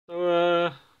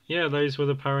yeah, those were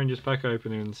the Power Rangers pack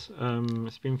openings.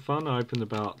 It's been fun. I opened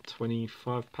about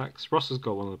 25 packs. Ross has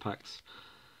got one of the packs.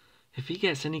 If he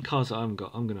gets any cards that I haven't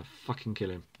got, I'm gonna fucking kill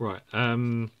him. Right.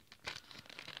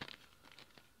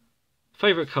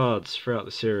 Favourite cards throughout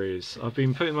the series. I've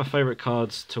been putting my favourite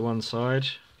cards to one side.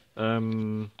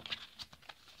 I've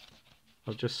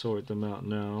just sorted them out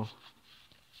now.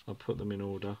 I'll put them in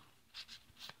order.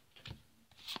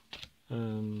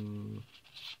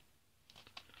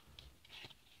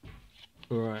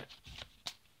 Right.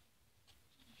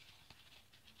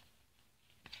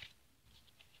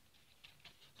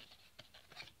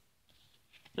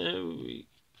 There we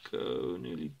go,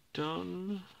 nearly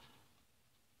done.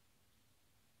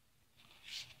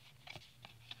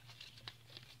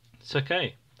 It's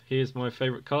okay. Here's my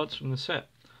favourite cards from the set.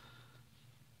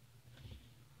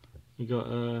 You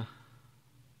got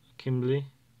Kimberly.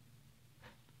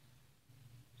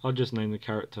 I'll just name the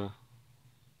character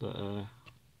that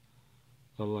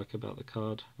I like about the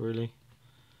card, really.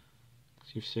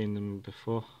 'Cause you've seen them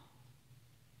before.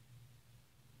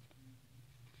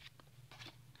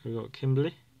 We've got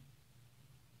Kimberly.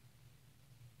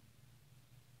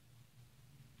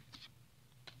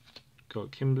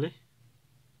 Got Kimberly.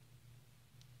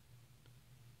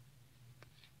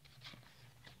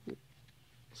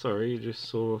 Sorry, you just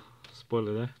saw a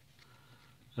spoiler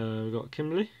there. We've got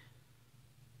Kimberly.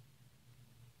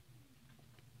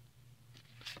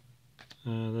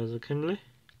 There's a Kimberly.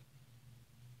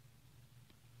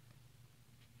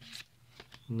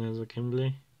 And there's a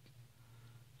Kimberly.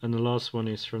 And the last one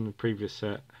is from the previous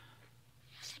set.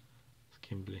 It's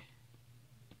Kimberly.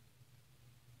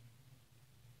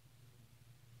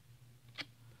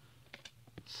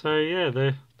 So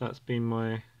yeah, that's been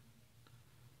my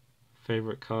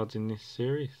favourite cards in this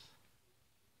series.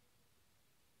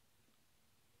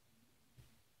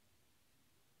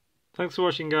 Thanks for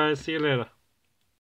watching, guys. See you later.